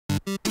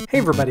Hey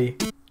everybody,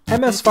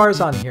 MS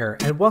Farzan here,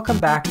 and welcome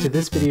back to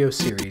this video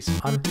series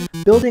on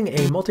building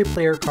a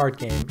multiplayer card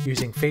game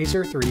using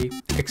Phaser 3,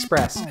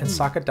 Express, and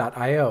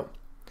Socket.io.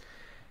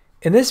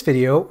 In this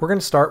video, we're going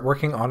to start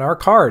working on our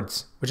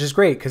cards, which is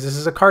great because this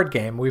is a card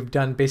game. We've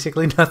done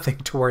basically nothing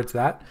towards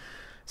that.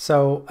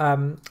 So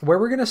where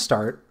we're going to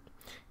start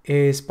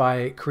is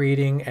by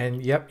creating,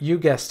 and yep, you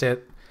guessed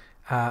it,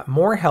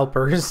 more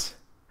helpers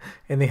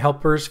in the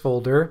helpers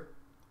folder.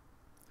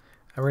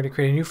 And we're going to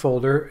create a new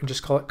folder and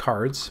just call it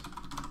cards.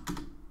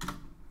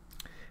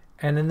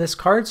 And in this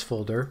cards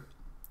folder,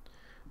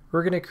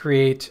 we're going to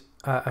create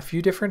a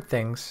few different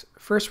things.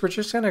 First, we're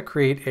just going to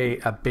create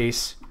a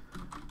base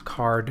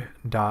card.js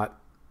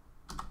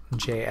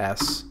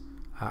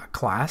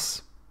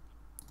class.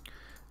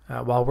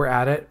 While we're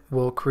at it,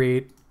 we'll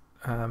create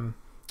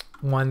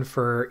one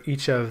for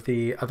each of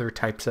the other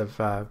types of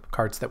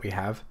cards that we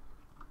have.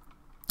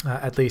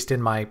 At least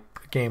in my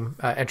game,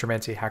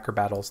 Entromancy Hacker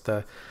Battles,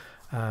 the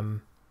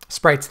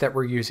sprites that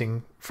we're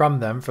using from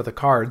them for the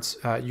cards,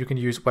 you can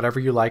use whatever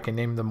you like and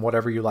name them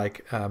whatever you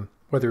like,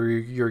 whether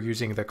you're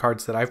using the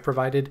cards that I've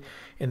provided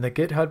in the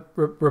GitHub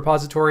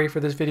repository for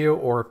this video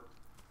or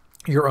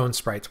your own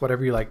sprites,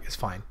 whatever you like is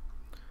fine.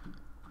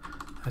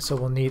 So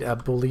we'll need a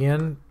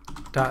boolean.js,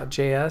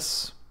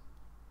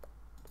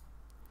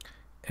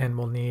 and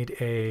we'll need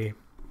a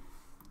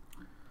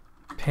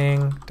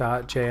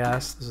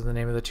ping.js. This is the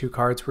name of the two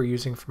cards we're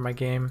using for my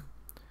game.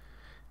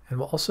 And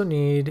we'll also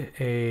need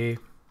a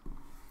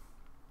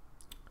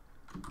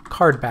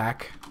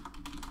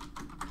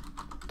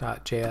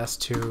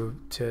cardback.js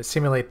to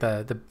simulate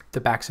the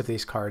backs of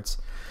these cards.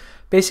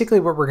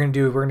 Basically what we're going to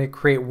do, we're going to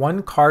create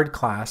one card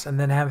class and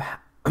then have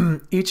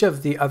each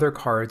of the other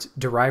cards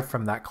derived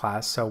from that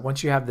class. So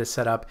once you have this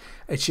set up,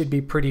 it should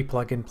be pretty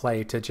plug and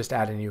play to just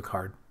add a new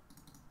card.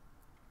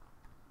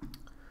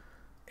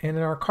 And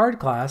in our card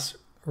class,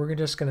 we're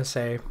just going to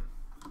say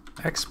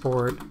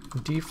export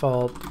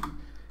default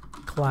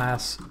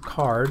class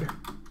card,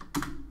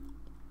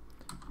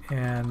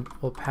 and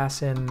we'll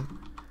pass in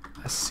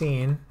a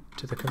scene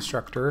to the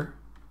constructor,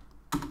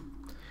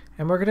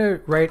 and we're going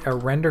to write a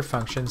render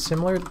function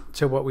similar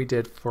to what we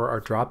did for our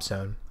drop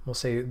zone. We'll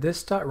say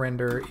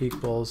this.render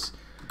equals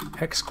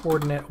x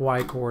coordinate,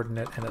 y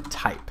coordinate, and a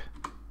type.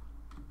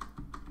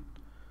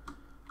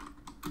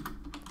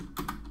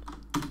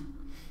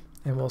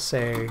 And we'll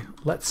say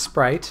let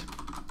sprite,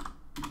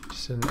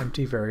 just an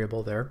empty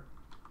variable there,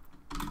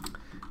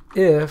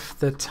 if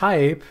the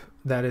type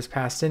that is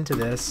passed into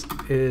this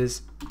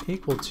is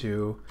equal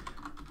to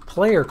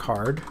player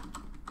card,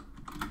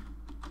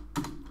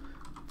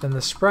 then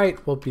the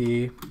sprite will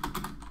be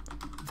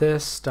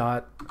this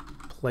dot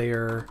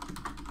player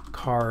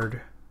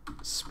card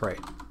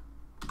sprite.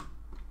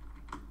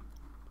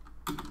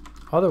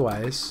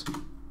 Otherwise,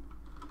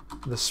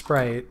 the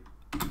sprite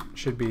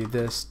should be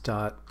this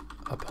dot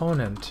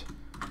opponent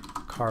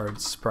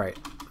card sprite.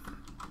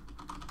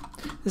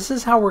 This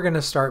is how we're going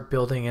to start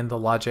building in the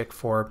logic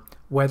for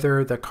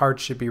whether the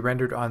cards should be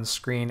rendered on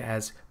screen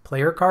as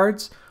player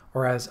cards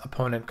or as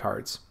opponent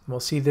cards.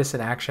 We'll see this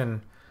in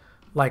action,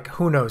 like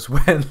who knows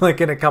when, like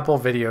in a couple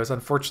of videos.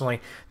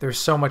 Unfortunately, there's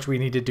so much we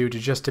need to do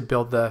to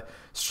build the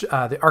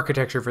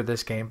architecture for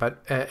this game,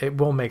 but it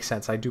will make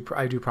sense. I do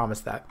promise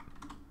that.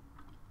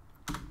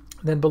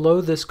 Then below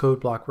this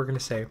code block, we're going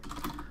to say,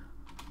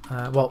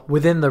 well,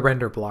 within the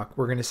render block,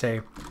 we're going to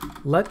say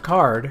let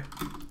card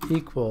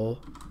equal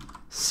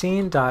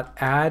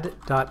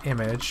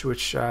scene.add.image,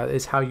 which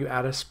is how you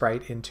add a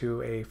sprite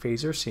into a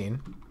phaser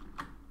scene.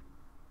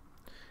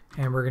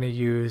 And we're going to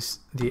use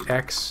the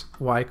x,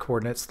 y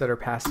coordinates that are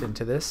passed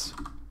into this,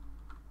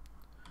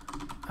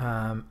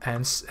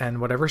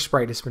 and whatever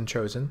sprite has been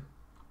chosen.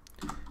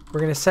 We're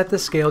going to set the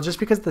scale, just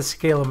because the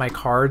scale of my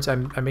cards,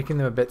 I'm making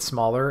them a bit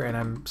smaller, and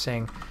I'm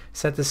saying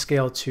set the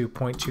scale to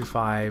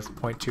 0.25,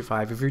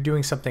 0.25. If you're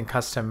doing something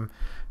custom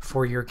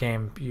for your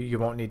game, you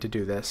won't need to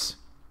do this.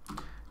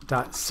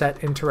 Dot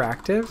set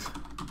interactive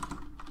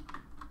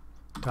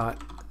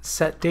dot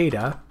set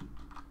data,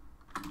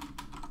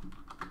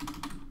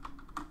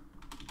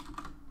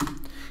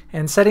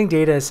 and setting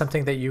data is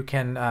something that you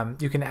can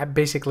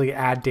basically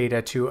add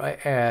data to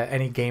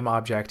any game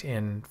object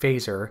in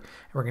Phaser,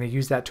 and we're going to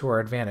use that to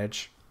our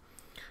advantage.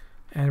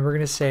 And we're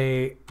going to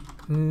say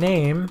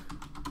name,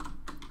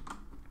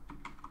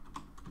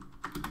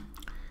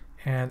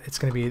 and it's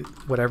going to be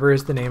whatever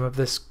is the name of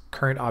this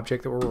current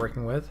object that we're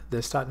working with,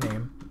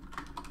 this.name.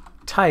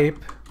 Type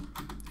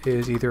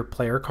is either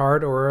player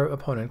card or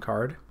opponent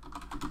card,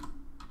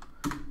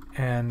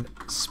 and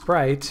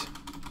sprite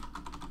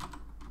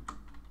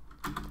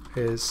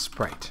is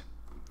sprite.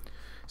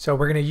 So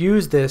we're going to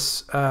use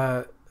this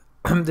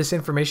this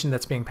information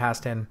that's being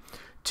passed in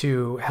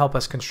to help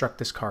us construct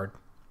this card.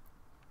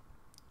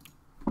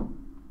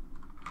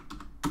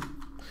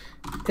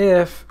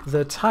 If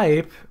the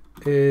type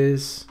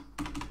is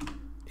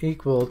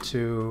equal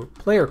to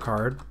player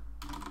card,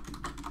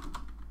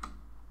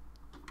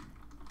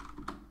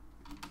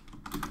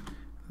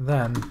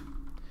 then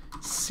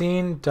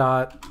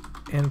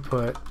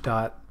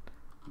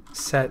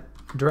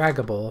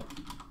scene.input.setDraggable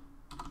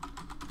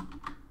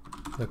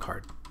the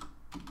card.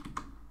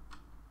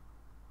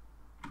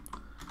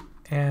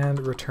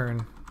 And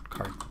return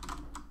card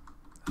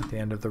at the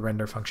end of the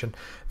render function.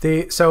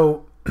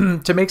 So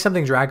to make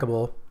something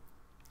draggable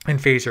in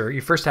Phaser,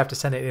 you first have to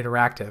send it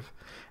interactive,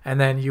 and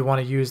then you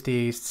want to use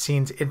the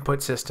scene's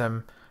input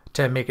system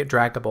to make it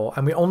draggable.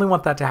 And we only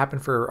want that to happen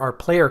for our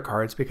player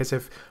cards, because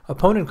if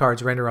opponent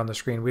cards render on the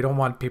screen, we don't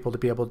want people to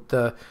be able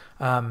to,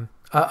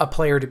 a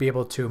player to be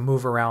able to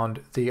move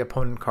around the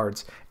opponent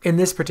cards. In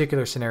this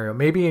particular scenario,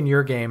 maybe in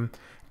your game,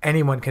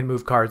 anyone can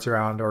move cards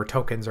around or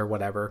tokens or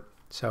whatever.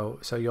 So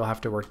you'll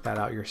have to work that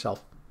out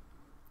yourself.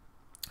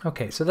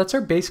 Okay, so that's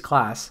our base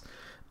class.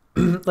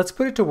 Let's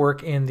put it to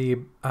work in the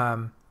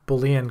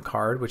Boolean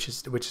card, which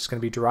is going to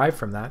be derived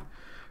from that.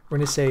 We're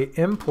going to say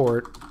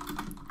import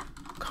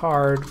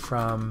card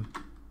from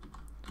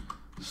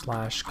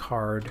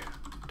 /card.js,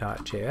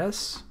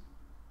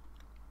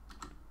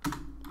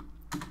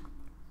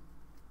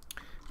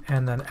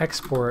 and then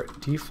export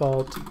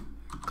default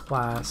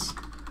class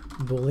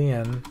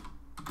Boolean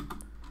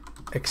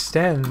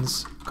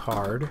extends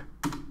card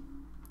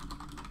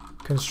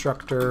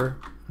constructor.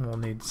 We'll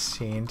need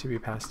scene to be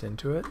passed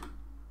into it,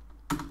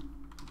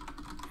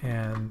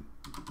 and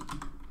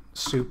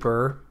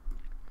super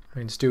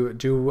means do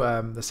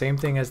the same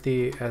thing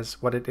as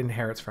what it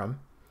inherits from,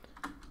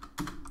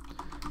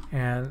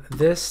 and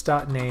this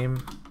dot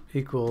name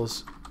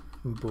equals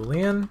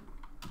Boolean,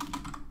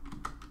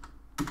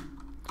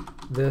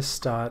 this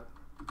dot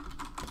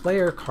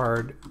player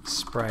card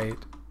sprite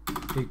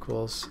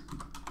equals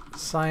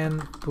cyan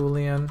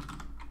Boolean,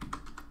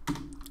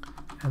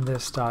 and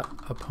this dot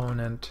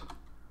opponent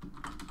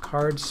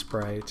card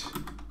sprite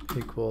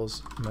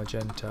equals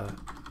magenta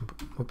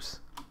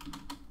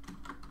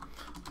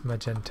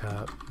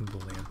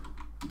Boolean.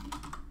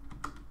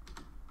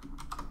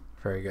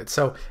 Very good.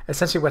 So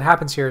essentially what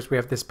happens here is we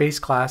have this base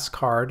class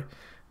card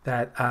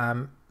that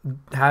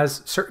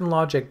has certain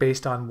logic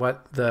based on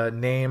what the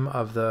name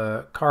of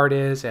the card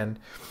is, and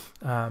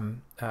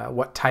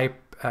what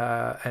type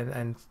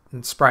and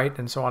sprite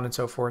and so on and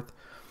so forth.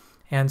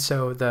 And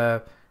so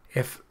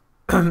if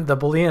the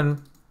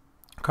Boolean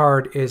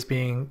card is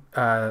being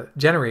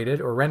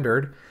generated or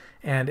rendered,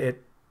 and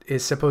it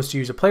is supposed to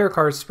use a player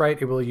card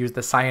sprite, it will use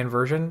the cyan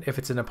version. If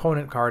it's an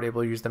opponent card, it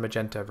will use the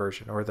magenta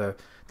version, or the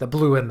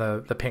blue and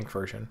the pink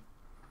version.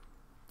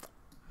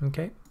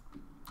 Okay.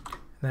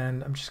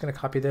 Then I'm just going to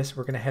copy this.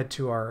 We're going to head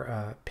to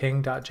our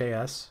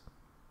ping.js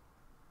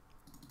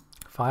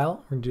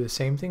file. We're going to do the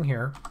same thing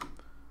here.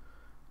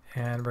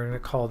 And we're going to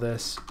call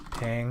this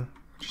ping.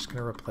 We're just going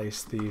to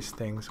replace these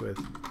things with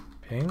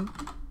ping.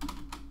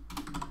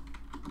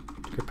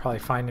 You could probably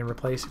find and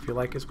replace if you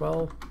like as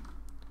well.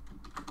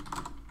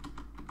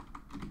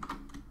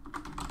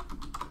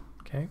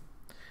 Okay.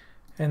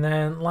 And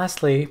then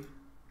lastly,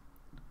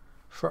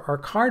 for our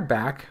card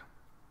back,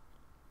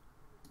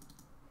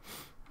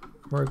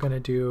 we're going to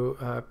do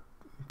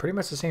pretty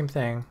much the same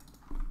thing.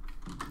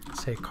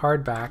 Say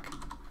card back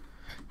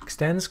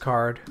extends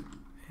card,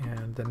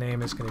 and the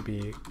name is going to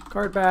be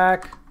card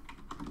back,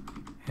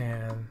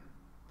 and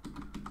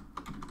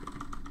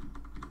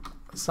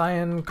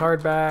cyan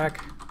card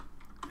back,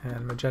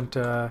 and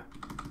magenta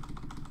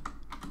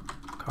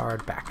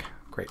card back.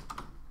 Great.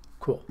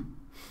 Cool.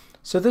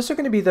 So those are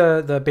going to be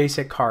the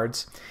basic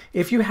cards.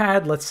 If you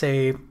had, let's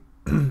say,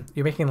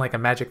 you're making like a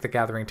Magic the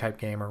Gathering type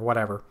game or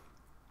whatever,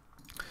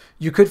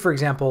 you could, for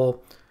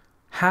example,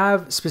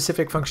 have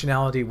specific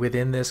functionality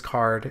within this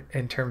card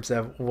in terms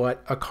of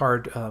what a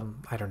card,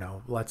 I don't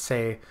know, let's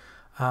say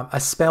a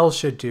spell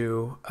should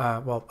do,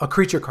 well, a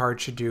creature card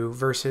should do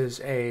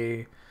versus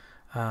a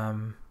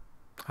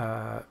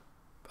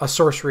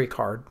sorcery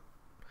card.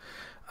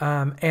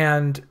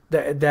 And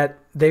that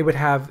they would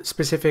have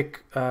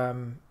specific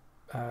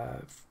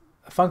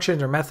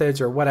functions or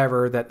methods or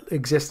whatever that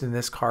exist in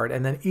this card.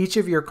 And then each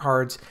of your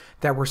cards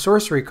that were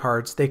sorcery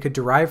cards, they could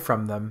derive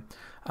from them.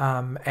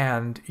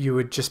 And you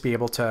would just be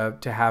able to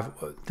have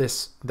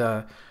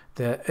the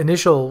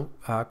initial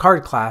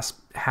card class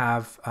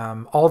have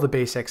all the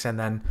basics, and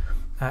then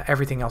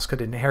everything else could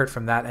inherit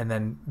from that and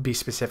then be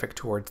specific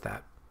towards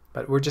that.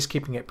 But we're just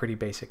keeping it pretty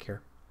basic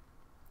here.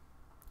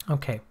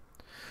 Okay,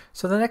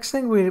 so the next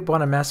thing we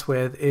want to mess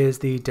with is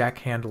the deck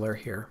handler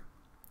here.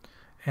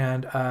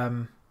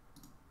 And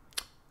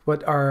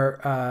what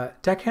our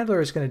deck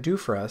handler is going to do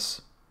for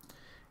us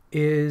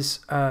is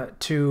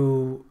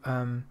to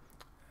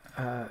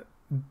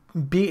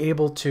be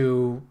able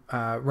to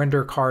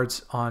render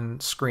cards on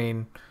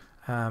screen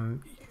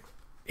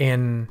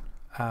in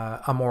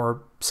a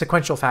more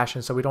sequential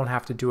fashion, so we don't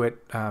have to do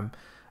it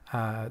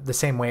the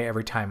same way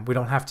every time. We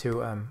don't have to,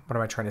 what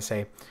am I trying to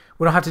say?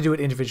 We don't have to do it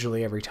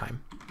individually every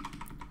time.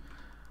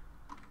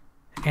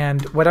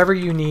 And whatever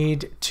you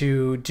need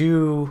to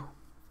do,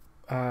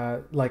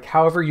 like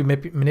however you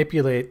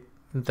manipulate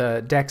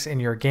the decks in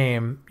your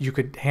game, you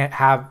could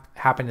have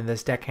happen in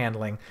this deck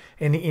handling.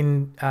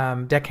 In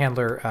deck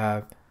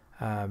handler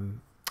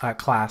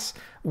class,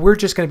 we're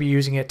just going to be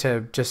using it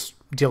to just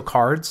deal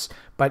cards.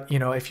 But you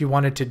know, if you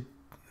wanted to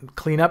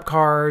clean up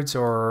cards,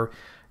 or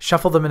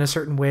shuffle them in a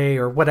certain way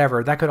or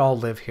whatever. That could all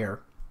live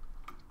here.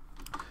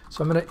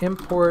 So I'm going to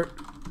import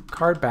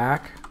card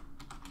back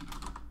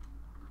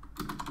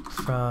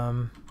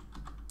from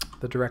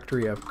the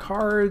directory of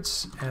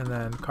cards and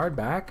then card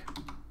back.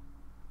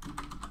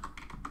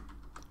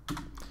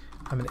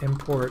 I'm going to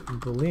import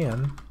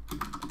Boolean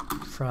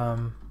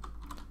from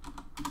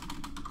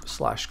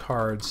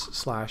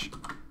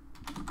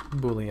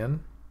 /cards/Boolean.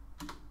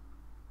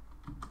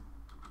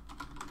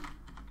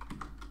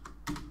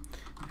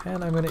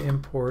 And I'm going to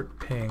import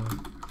ping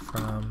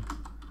from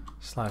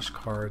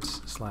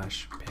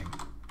 /cards/ping.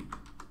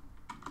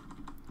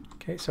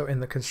 Okay, so in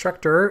the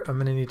constructor, I'm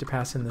going to need to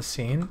pass in the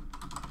scene.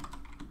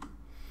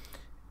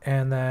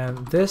 And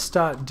then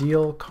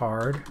this.deal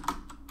card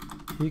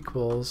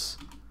equals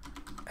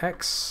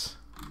x,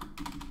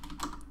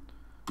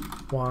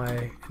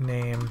 y,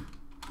 name,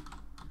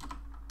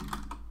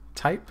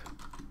 type.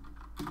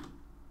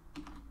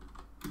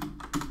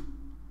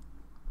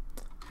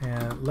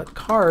 And let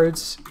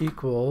cards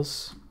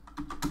equals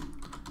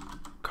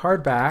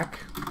card back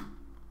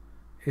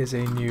is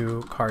a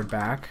new card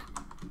back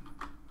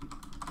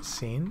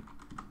scene.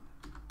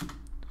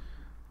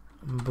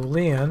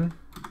 Boolean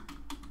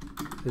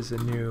is a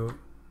new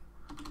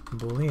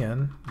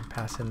Boolean, and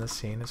pass in the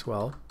scene as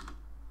well.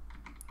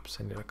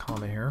 Send it a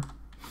comma here.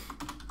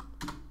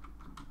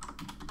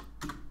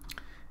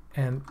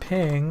 And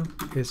ping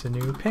is a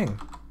new ping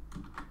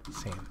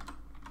scene.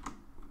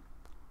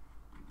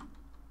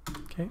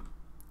 Okay.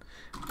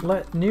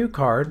 Let new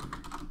card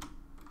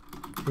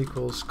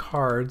equals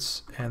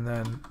cards, and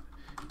then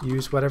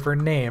use whatever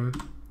name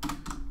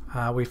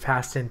we've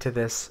passed into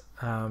this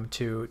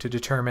to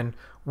determine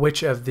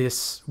which of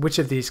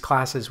these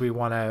classes we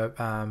want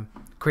to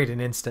create an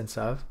instance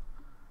of,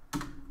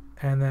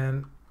 and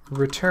then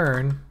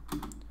return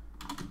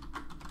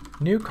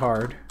new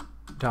card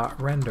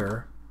dot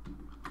render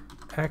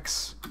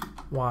x,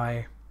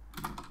 y,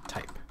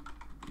 type.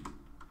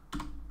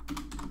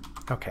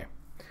 Okay,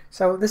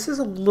 so this is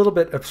a little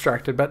bit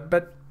abstracted,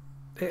 but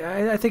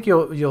I think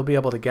you'll be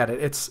able to get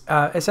it. It's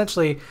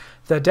essentially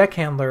the deck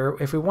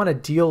handler. If we want to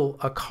deal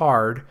a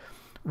card,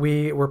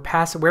 we're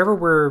passing wherever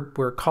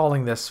we're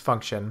calling this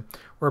function.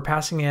 We're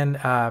passing in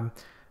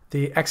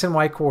the x and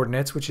y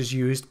coordinates, which is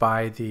used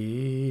by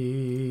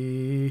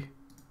the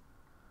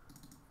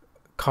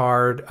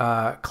card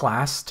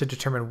class to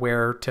determine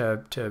where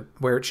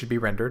where it should be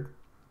rendered.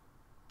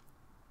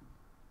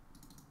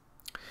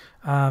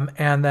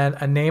 And then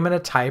a name and a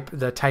type.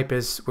 The type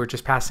is we're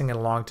just passing it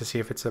along to see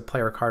if it's a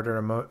player card or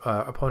an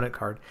opponent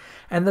card.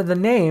 And then the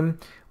name,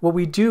 what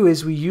we do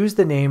is we use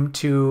the name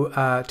to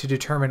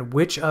determine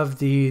which of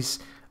these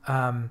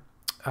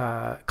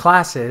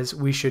classes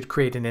we should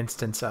create an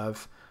instance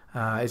of.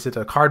 Is it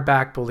a card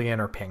back, Boolean,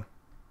 or ping?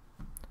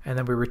 And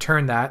then we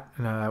return that.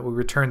 We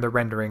return the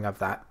rendering of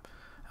that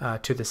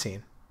to the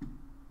scene.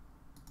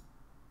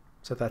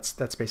 So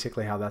that's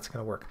basically how that's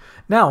going to work.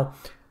 Now,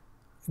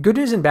 good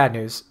news and bad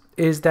news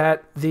is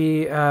that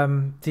the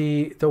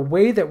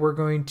way that we're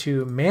going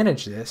to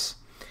manage this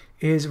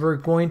is we're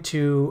going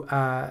to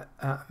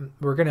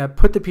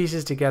put the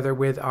pieces together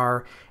with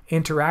our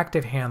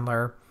interactive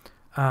handler,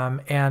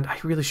 and I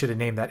really should have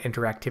named that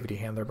interactivity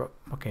handler, but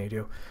what can you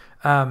do?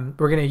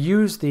 We're going to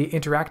use the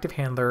interactive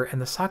handler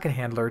and the socket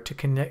handler to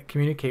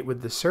communicate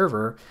with the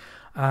server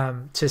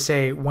to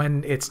say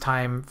when it's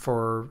time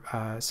for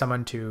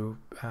someone to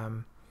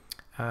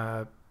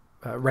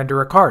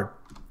render a card.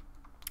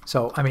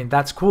 So, I mean,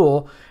 that's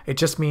cool. It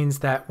just means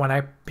that when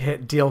I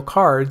hit deal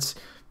cards,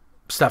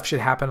 stuff should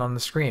happen on the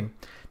screen.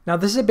 Now,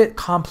 this is a bit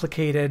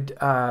complicated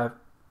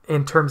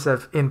in terms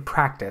of in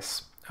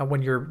practice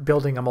when you're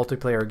building a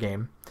multiplayer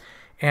game.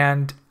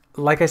 And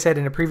like I said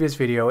in a previous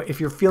video, if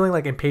you're feeling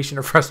like impatient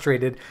or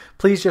frustrated,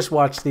 please just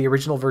watch the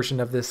original version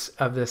of this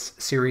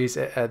series,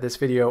 this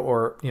video,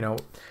 or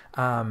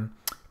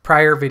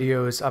prior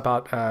videos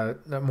about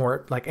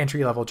more like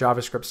entry-level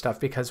JavaScript stuff,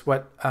 because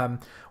what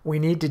we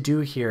need to do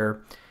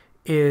here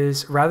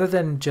is, rather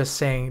than just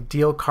saying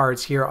deal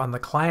cards here on the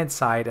client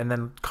side and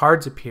then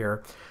cards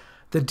appear,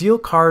 the deal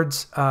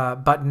cards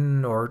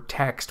button or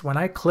text, when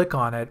I click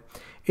on it,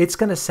 it's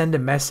going to send a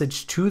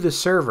message to the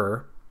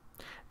server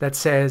that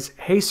says,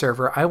 hey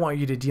server, I want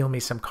you to deal me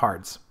some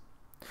cards.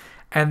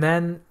 And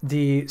then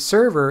the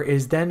server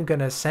is then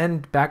going to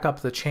send back up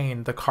the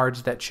chain the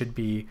cards that should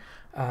be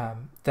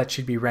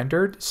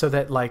rendered, so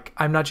that like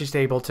I'm not just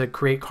able to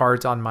create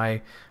cards on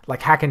my,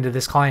 like hack into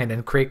this client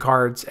and create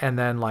cards and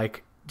then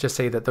like just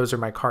say that those are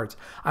my cards.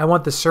 I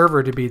want the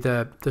server to be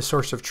the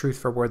source of truth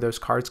for where those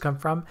cards come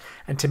from,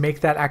 and to make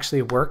that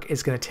actually work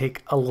is going to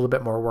take a little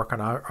bit more work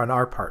on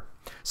our part.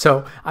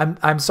 So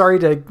I'm sorry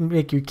to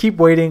make you keep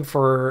waiting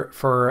for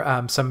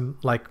some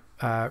like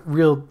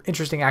real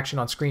interesting action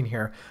on screen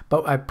here,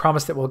 but I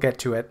promise that we'll get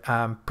to it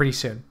pretty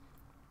soon.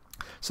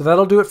 So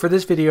that'll do it for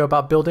this video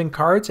about building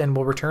cards, and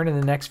we'll return in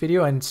the next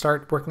video and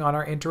start working on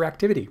our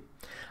interactivity.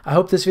 I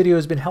hope this video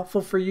has been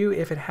helpful for you.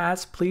 If it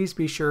has, please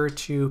be sure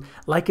to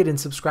like it and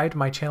subscribe to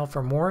my channel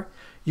for more.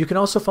 You can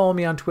also follow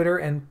me on Twitter,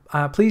 and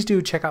please do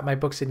check out my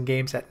books and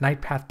games at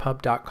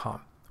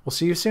nightpathpub.com. We'll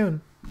see you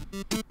soon.